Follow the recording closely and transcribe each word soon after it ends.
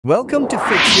Welcome to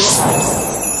Fix Your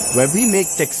Apps, where we make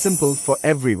tech simple for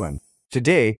everyone.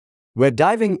 Today, we're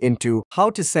diving into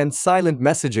how to send silent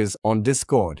messages on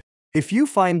Discord. If you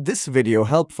find this video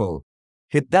helpful,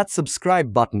 hit that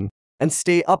subscribe button and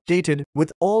stay updated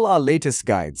with all our latest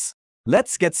guides.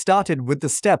 Let's get started with the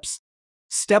steps.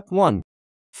 Step 1.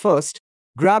 First,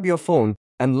 grab your phone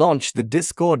and launch the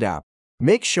Discord app.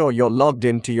 Make sure you're logged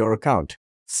into your account.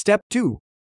 Step 2.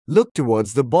 Look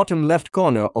towards the bottom left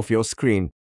corner of your screen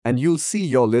and you'll see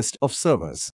your list of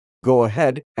servers. Go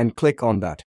ahead and click on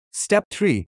that. Step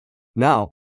 3. Now,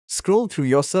 scroll through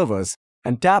your servers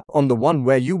and tap on the one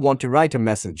where you want to write a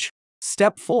message.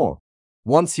 Step 4.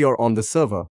 Once you're on the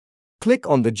server, click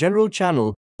on the general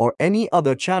channel or any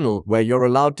other channel where you're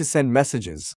allowed to send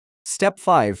messages. Step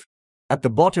 5. At the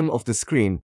bottom of the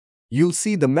screen, you'll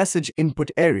see the message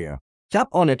input area. Tap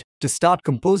on it to start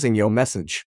composing your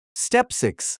message. Step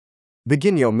 6.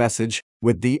 Begin your message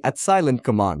with the @silent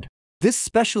command. This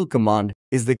special command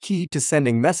is the key to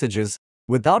sending messages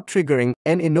without triggering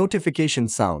any notification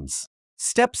sounds.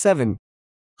 Step 7.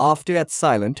 After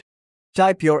 @silent,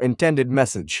 type your intended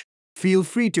message. Feel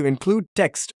free to include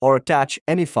text or attach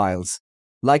any files,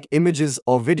 like images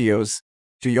or videos,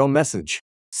 to your message.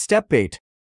 Step 8.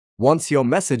 Once your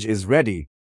message is ready,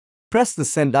 press the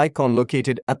send icon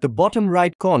located at the bottom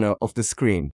right corner of the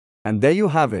screen. And there you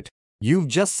have it. You've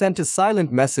just sent a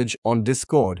silent message on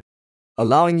Discord,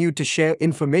 allowing you to share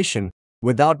information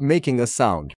without making a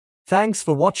sound. Thanks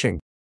for watching.